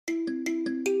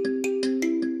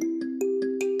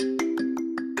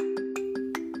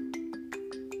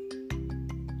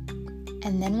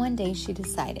and then one day she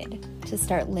decided to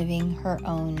start living her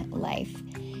own life.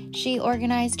 She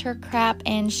organized her crap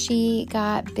and she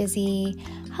got busy.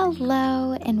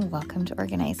 Hello and welcome to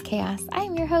Organized Chaos. I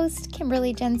am your host,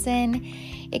 Kimberly Jensen.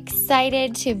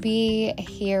 Excited to be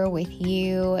here with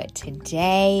you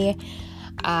today.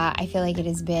 I feel like it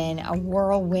has been a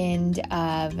whirlwind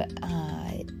of,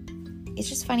 it's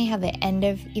just funny how the end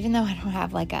of, even though I don't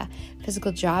have like a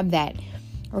physical job that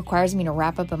requires me to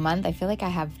wrap up a month, I feel like I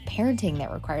have parenting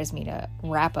that requires me to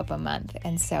wrap up a month.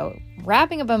 And so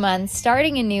wrapping up a month,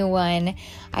 starting a new one,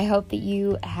 I hope that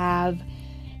you have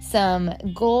some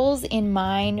goals in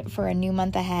mind for a new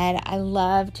month ahead. I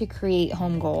love to create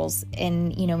home goals,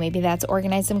 and maybe that's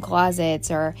organize some closets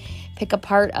or pick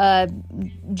apart a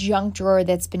junk drawer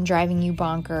that's been driving you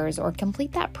bonkers, or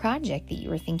complete that project that you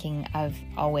were thinking of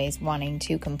always wanting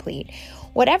to complete.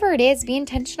 Whatever it is, be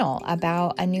intentional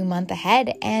about a new month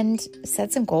ahead and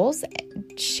set some goals,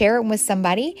 share it with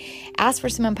somebody, ask for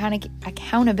some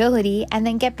accountability, and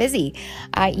then get busy.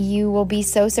 You will be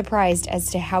so surprised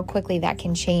as to how quickly that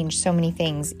can change so many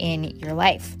things in your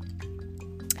life.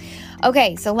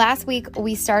 Okay, so last week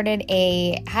we started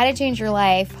a How to Change Your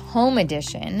Life Home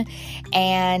Edition,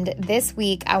 and this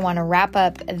week I want to wrap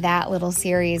up that little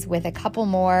series with a couple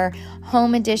more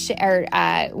Home Edition or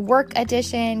Work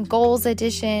Edition, Goals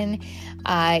Edition,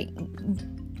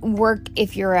 Work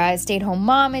if you're a stay-at-home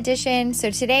mom edition.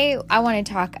 So today I want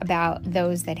to talk about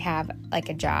those that have like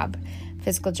a job,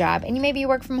 physical job, and maybe you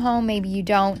work from home, maybe you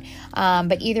don't,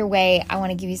 but either way, I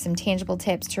want to give you some tangible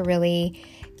tips to really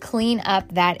clean up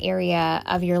that area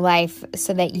of your life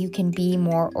so that you can be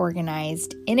more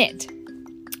organized in it.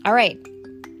 All right.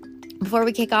 Before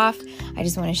we kick off, I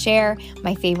just want to share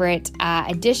my favorite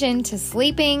addition to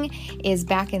sleeping is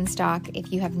back in stock.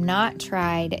 If you have not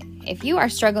tried, if you are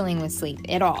struggling with sleep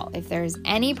at all, if there's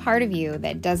any part of you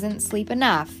that doesn't sleep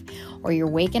enough, or you're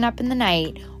waking up in the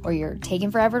night, or you're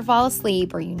taking forever to fall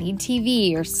asleep, or you need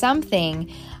TV or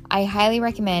something, I highly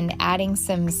recommend adding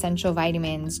some essential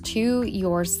vitamins to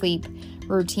your sleep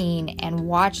routine and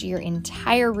watch your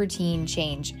entire routine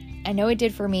change. I know it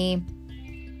did for me.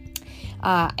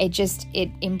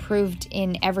 It improved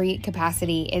in every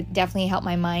capacity. It definitely helped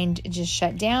my mind just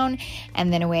shut down,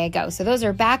 and then away I go. So those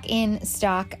are back in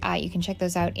stock. You can check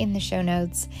those out in the show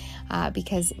notes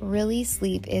because really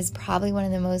sleep is probably one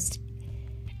of the most,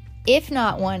 if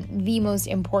not the most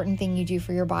important thing you do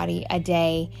for your body a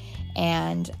day.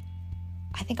 And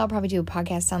I think I'll probably do a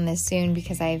podcast on this soon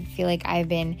because I feel like I've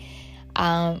been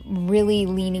really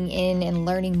leaning in and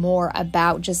learning more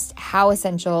about just how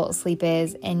essential sleep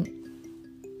is. And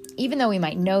even though we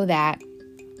might know that,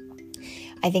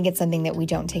 I think it's something that we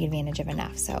don't take advantage of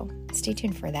enough. So stay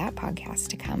tuned for that podcast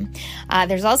to come.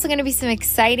 There's also going to be some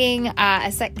exciting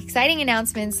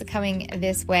announcements coming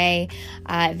this way.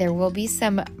 There will be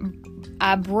some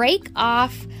break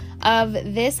off of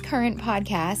this current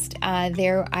podcast.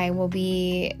 I will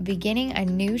be beginning a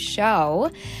new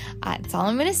show. That's all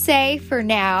I'm going to say for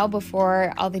now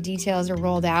before all the details are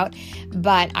rolled out.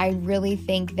 But I really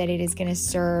think that it is going to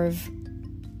serve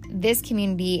this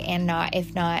community and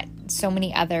if not so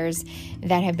many others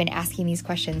that have been asking these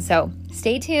questions. So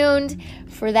stay tuned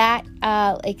for that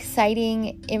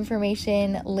exciting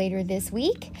information later this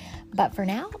week. But for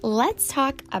now, let's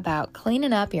talk about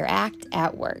cleaning up your act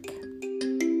at work.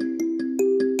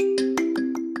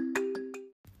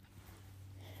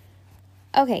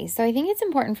 Okay, so I think it's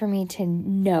important for me to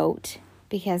note,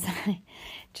 because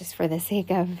just for the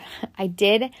sake of, I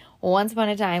did once upon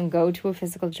a time go to a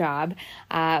physical job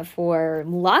for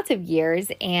lots of years.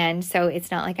 And so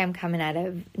it's not like I'm coming out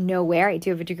of nowhere. I do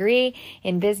have a degree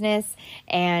in business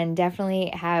and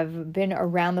definitely have been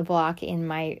around the block in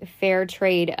my fair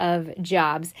trade of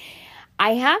jobs.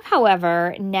 I have,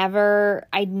 however, never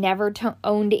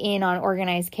owned in on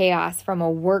Organized Chaos from a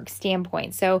work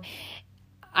standpoint. So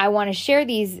I want to share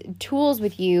these tools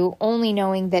with you, only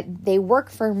knowing that they work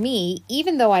for me.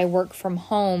 Even though I work from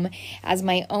home as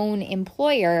my own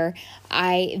employer,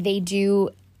 they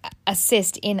do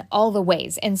assist in all the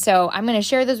ways. And so I'm going to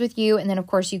share those with you. And then, of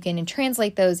course, you can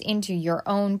translate those into your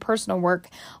own personal work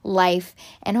life.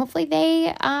 And hopefully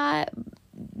they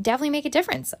definitely make a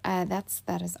difference.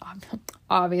 That is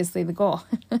obviously the goal.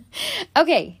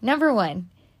 Okay, number one,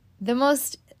 the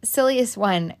most silliest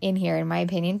one in here, in my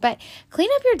opinion, but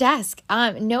clean up your desk.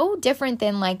 No different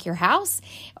than like your house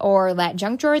or that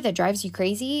junk drawer that drives you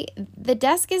crazy. The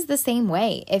desk is the same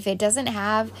way. If it doesn't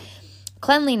have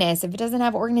cleanliness, if it doesn't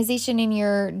have organization in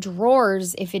your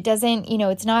drawers, if it doesn't,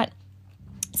 it's not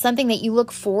something that you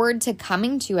look forward to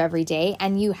coming to every day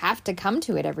and you have to come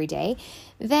to it every day,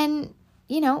 then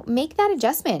make that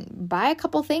adjustment. Buy a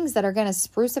couple things that are going to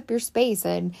spruce up your space,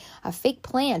 and a fake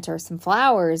plant or some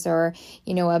flowers or,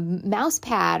 a mouse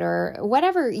pad or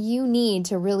whatever you need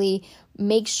to really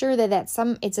make sure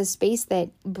that it's a space that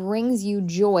brings you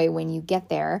joy when you get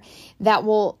there.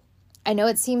 I know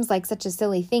it seems like such a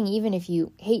silly thing, even if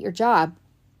you hate your job,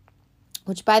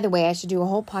 which, by the way, I should do a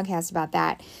whole podcast about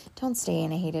that. Don't stay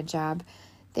in a hated job.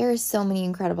 There are so many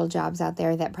incredible jobs out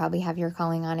there that probably have your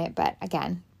calling on it. But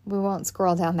again, we won't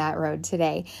scroll down that road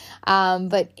today.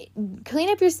 But clean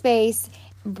up your space,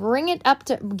 bring it up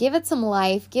give it some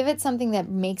life, give it something that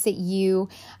makes it you,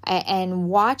 and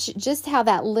watch just how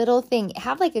that little thing,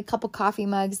 have like a couple coffee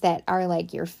mugs that are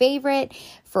like your favorite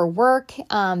for work,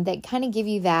 that kind of give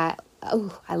you that,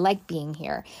 oh, I like being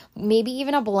here. Maybe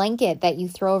even a blanket that you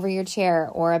throw over your chair,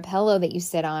 or a pillow that you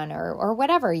sit on, or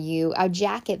whatever, a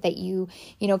jacket that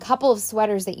a couple of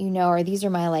sweaters that or these are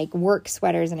my like work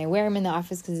sweaters and I wear them in the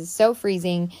office because it's so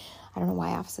freezing. I don't know why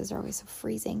offices are always so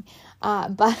freezing,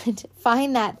 but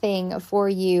find that thing for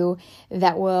you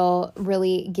that will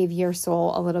really give your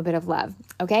soul a little bit of love.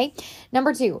 Okay.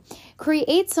 Number 2,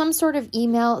 create some sort of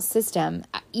email system.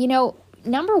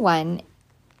 Number 1,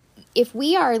 if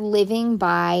we are living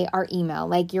by our email,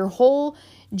 like your whole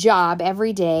job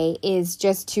every day is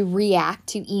just to react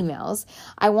to emails,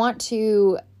 I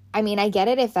get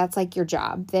it. If that's like your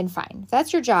job, then fine. If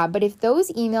that's your job. But if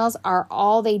those emails are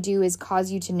all they do is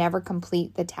cause you to never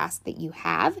complete the task that you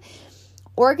have,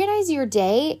 organize your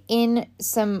day in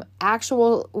some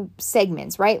actual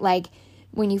segments, right? Like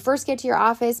when you first get to your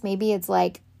office, maybe it's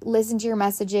like listen to your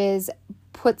messages,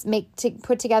 put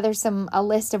together a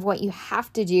list of what you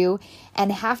have to do,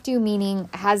 and have to meaning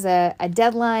has a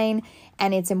deadline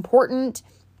and it's important.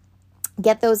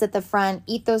 Get those at the front,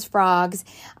 eat those frogs,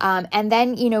 and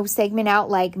then, segment out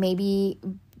like maybe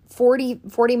 40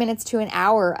 minutes to an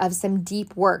hour of some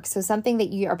deep work. So something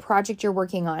a project you're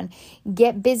working on,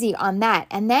 get busy on that,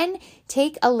 and then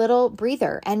take a little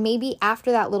breather. And maybe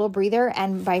after that little breather,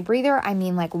 and by breather, I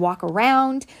mean like walk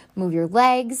around, move your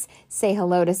legs, say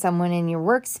hello to someone in your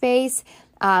workspace.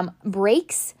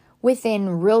 Breaks within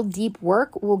real deep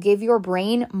work will give your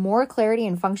brain more clarity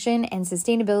and function and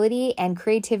sustainability and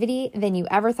creativity than you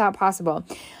ever thought possible.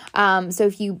 So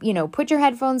if you put your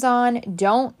headphones on,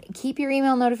 don't keep your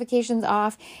email notifications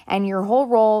off, and your whole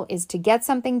role is to get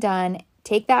something done,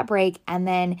 take that break, and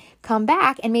then come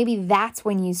back. And maybe that's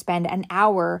when you spend an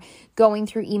hour going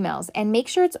through emails, and make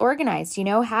sure it's organized.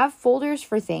 Have folders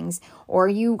for things, or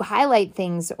you highlight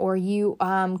things, or you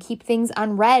keep things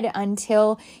unread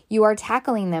until you are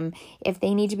tackling them if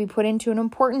they need to be put into an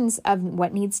importance of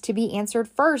what needs to be answered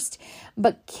first.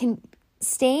 But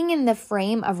staying in the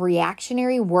frame of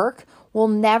reactionary work will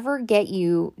never get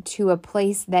you to a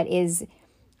place that is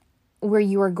where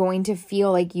you are going to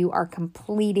feel like you are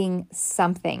completing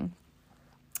something,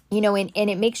 and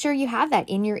it makes sure you have that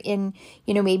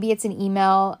maybe it's an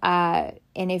email,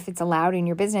 and if it's allowed in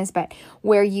your business, but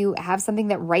where you have something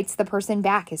that writes the person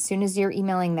back as soon as you're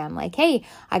emailing them, like, hey,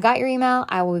 I got your email.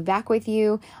 I will be back with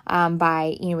you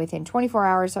by, within 24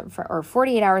 hours or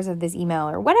 48 hours of this email,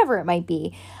 or whatever it might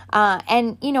be.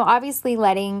 And, obviously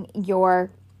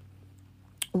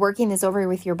working this over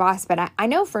with your boss. But I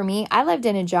know for me, I lived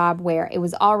in a job where it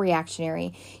was all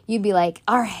reactionary. You'd be like,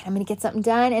 all right, I'm going to get something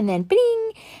done. And then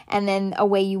bing, and then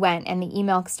away you went, and the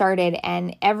email started.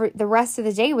 And the rest of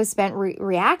the day was spent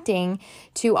reacting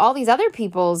to all these other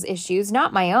people's issues,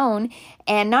 not my own,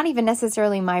 and not even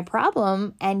necessarily my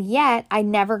problem. And yet I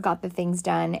never got the things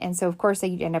done. And so of course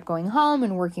you'd end up going home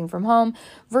and working from home,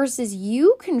 versus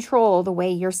you control the way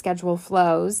your schedule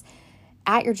flows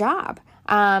at your job.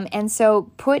 And so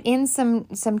put in some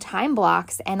time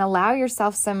blocks and allow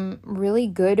yourself some really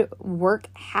good work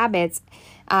habits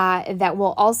that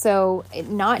will also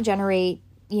not generate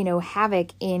havoc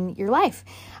in your life.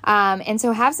 And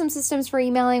so have some systems for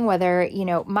emailing, whether,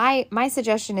 my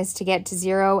suggestion is to get to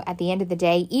 0 at the end of the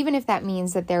day, even if that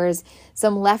means that there is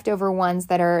some leftover ones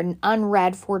that are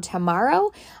unread for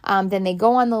tomorrow, then they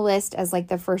go on the list as like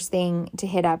the first thing to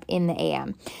hit up in the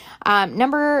AM.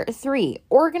 Number 3,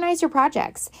 organize your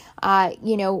projects.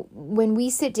 When we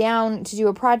sit down to do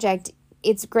a project,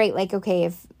 it's great. Like,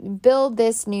 okay, build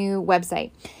this new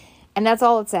website, and that's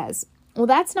all it says. Well,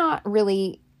 that's not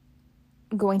really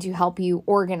going to help you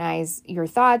organize your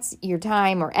thoughts, your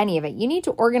time, or any of it. You need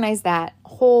to organize that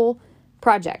whole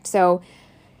project. So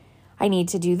I need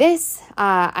to do this.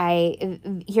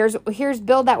 Here's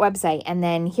build that website. And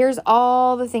then here's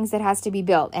all the things that has to be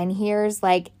built. And here's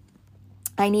like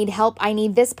I need help. I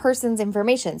need this person's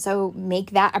information. So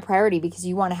make that a priority because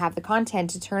you want to have the content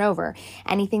to turn over.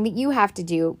 Anything that you have to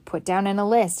do, put down in a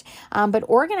list. But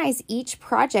organize each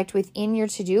project within your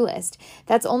to-do list.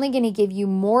 That's only going to give you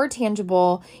more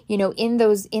tangible,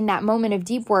 in that moment of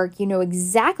deep work, you know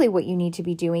exactly what you need to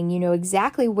be doing. You know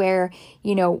exactly where,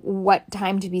 what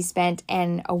time to be spent,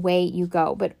 and away you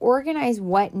go. But organize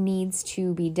what needs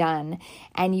to be done,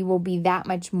 and you will be that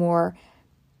much more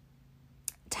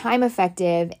time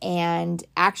effective and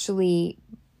actually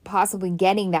possibly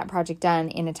getting that project done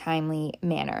in a timely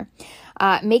manner.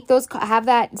 Have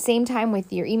that same time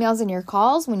with your emails and your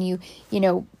calls when you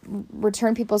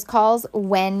return people's calls,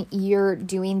 when you're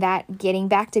doing that, getting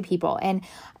back to people. And,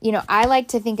 I like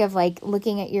to think of like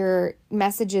looking at your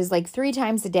messages like 3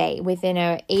 times a day within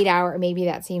a 8 hour, maybe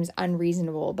that seems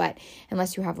unreasonable, but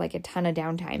unless you have like a ton of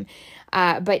downtime,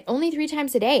 but only 3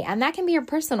 times a day. And that can be your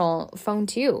personal phone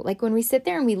too. Like when we sit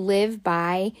there and we live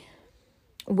by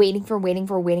waiting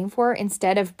for,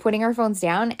 instead of putting our phones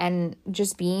down and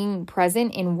just being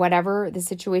present in whatever the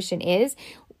situation is,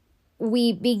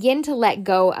 we begin to let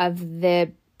go of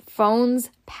the phone's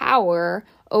power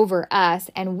over us,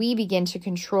 and we begin to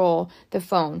control the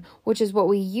phone, which is what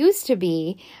we used to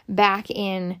be back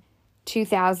in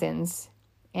 2000s.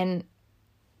 And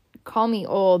call me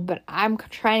old, but I'm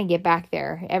trying to get back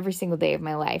there every single day of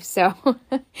my life. So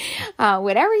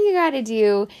whatever you got to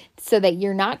do so that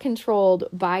you're not controlled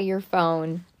by your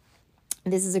phone,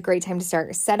 this is a great time to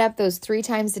start. Set up those 3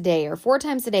 times a day or 4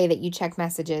 times a day that you check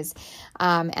messages,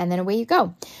 and then away you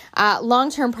go.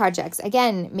 Long-term projects.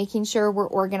 Again, making sure we're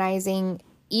organizing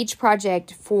each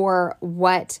project for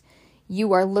what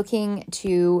you are looking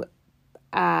to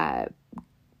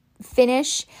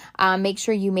finish. Make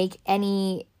sure you make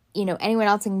anyone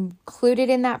else included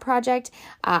in that project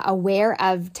aware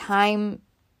of time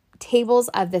tables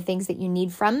of the things that you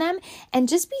need from them, and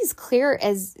just be as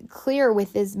clear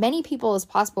with as many people as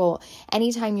possible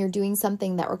anytime you're doing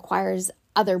something that requires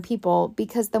other people,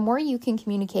 because the more you can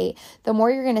communicate, the more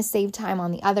you're going to save time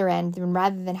on the other end,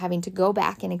 rather than having to go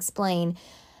back and explain,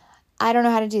 I don't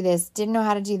know how to do this, didn't know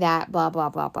how to do that, blah, blah,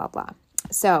 blah, blah, blah.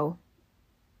 So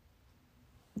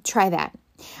try that.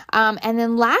 And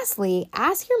then lastly,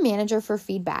 ask your manager for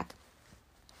feedback.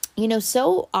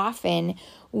 So often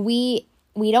we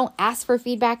don't ask for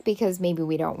feedback because maybe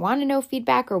we don't want to know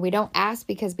feedback, or we don't ask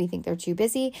because we think they're too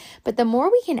busy. But the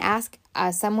more we can ask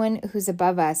someone who's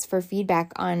above us for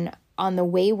feedback on the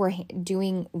way we're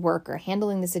doing work or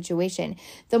handling the situation,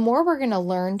 the more we're going to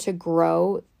learn to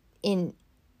grow in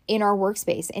our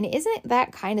workspace. And isn't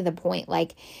that kind of the point?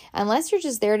 Like, unless you're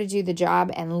just there to do the job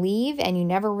and leave and you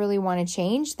never really want to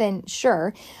change, then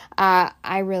sure.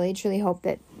 I really, truly hope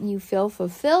that you feel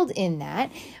fulfilled in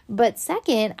that. But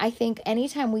second, I think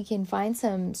anytime we can find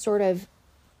some sort of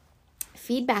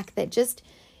feedback that just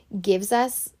gives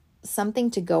us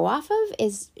something to go off of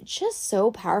is just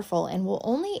so powerful, and will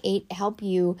only help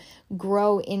you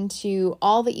grow into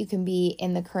all that you can be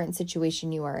in the current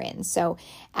situation you are in. So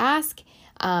ask,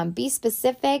 be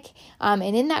specific, and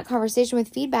in that conversation with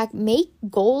feedback, make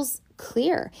goals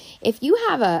clear. If you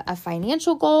have a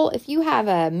financial goal, if you have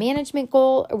a management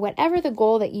goal, or whatever the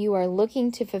goal that you are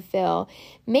looking to fulfill,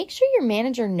 make sure your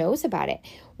manager knows about it.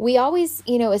 We always,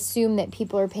 assume that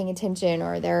people are paying attention,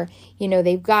 or they're,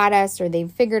 they've got us, or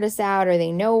they've figured us out, or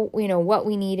they know, what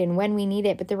we need and when we need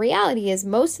it. But the reality is,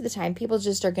 most of the time, people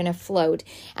just are going to float,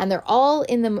 and they're all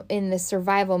in the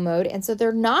survival mode. And so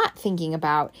they're not thinking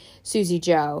about Susie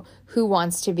Joe, who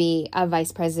wants to be a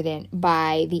vice president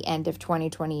by the end of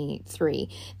 2023.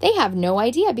 They have no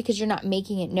idea, because you're not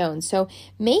making it known. So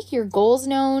make your goals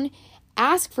known,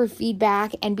 ask for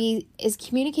feedback, and be as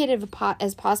communicative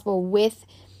as possible with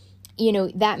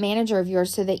that manager of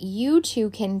yours, so that you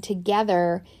two can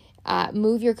together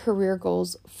move your career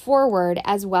goals forward,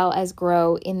 as well as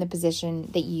grow in the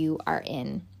position that you are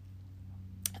in.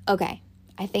 Okay,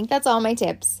 I think that's all my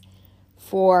tips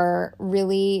for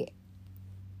really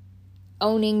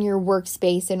owning your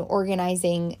workspace and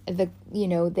organizing the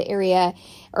area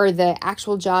or the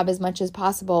actual job as much as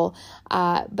possible.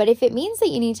 But if it means that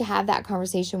you need to have that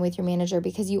conversation with your manager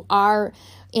because you are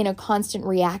in a constant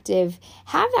reactive,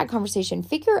 have that conversation.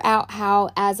 Figure out how,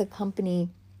 as a company,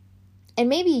 and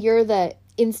maybe you're the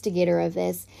instigator of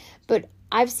this, but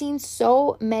I've seen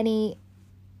so many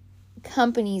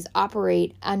companies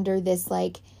operate under this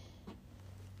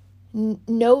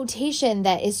notation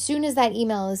that as soon as that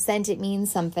email is sent, it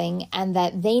means something, and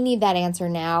that they need that answer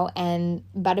now, and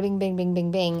bada bing, bing, bing,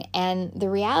 bing, bing. And the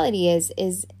reality is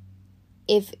if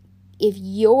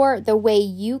the way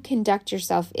you conduct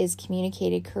yourself is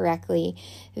communicated correctly,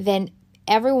 then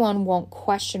everyone won't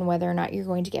question whether or not you're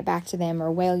going to get back to them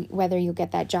or whether you'll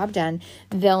get that job done.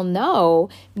 They'll know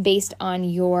based on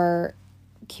your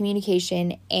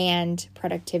communication and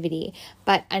productivity.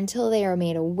 But until they are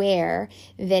made aware,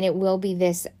 then it will be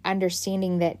this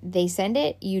understanding that they send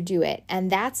it, you do it.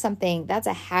 And that's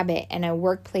a habit and a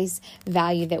workplace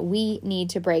value that we need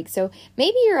to break. So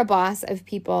maybe you're a boss of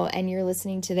people and you're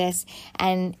listening to this,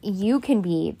 and you can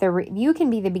be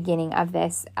the beginning of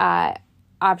this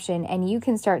option, and you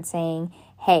can start saying,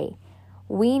 hey,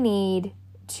 we need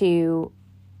to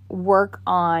work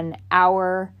on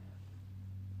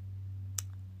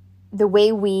the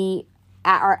way we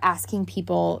are asking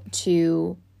people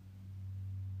to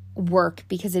work,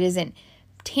 because it isn't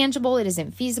tangible, it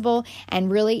isn't feasible,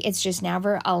 and really it's just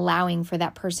never allowing for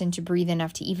that person to breathe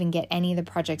enough to even get any of the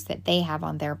projects that they have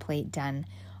on their plate done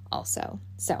also.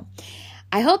 So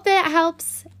I hope that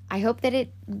helps. I hope that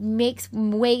it makes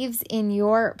waves in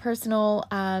your personal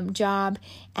job,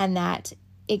 and that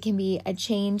it can be a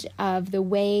change of the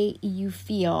way you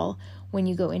feel when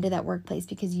you go into that workplace,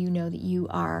 because you know that you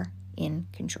are in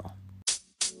control.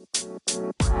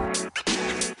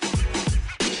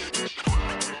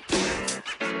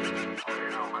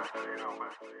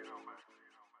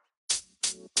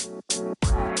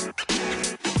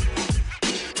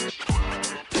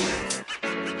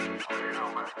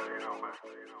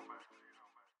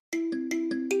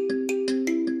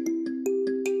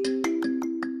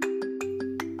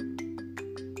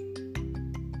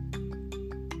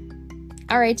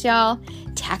 All right, y'all,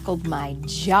 tackled my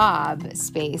job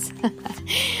space.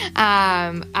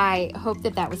 I hope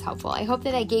that was helpful. I hope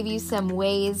that I gave you some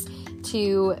ways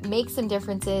to make some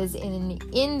differences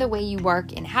in the way you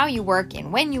work, in how you work,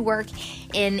 and when you work,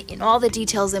 in all the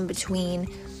details in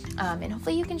between. And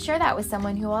hopefully you can share that with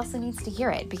someone who also needs to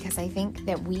hear it, because I think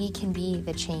that we can be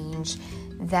the change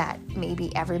that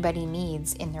maybe everybody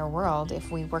needs in their world if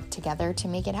we work together to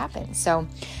make it happen. So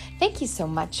thank you so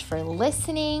much for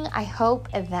listening. I hope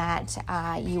that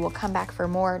you will come back for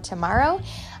more tomorrow.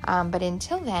 But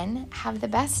until then, have the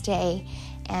best day.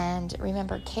 And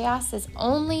remember, chaos is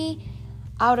only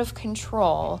out of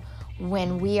control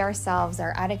when we ourselves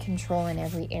are out of control in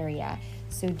every area.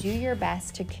 So do your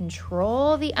best to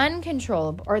control the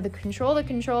uncontrollable, or control the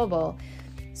controllable.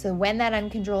 So when that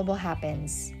uncontrollable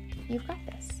happens, you've got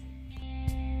this.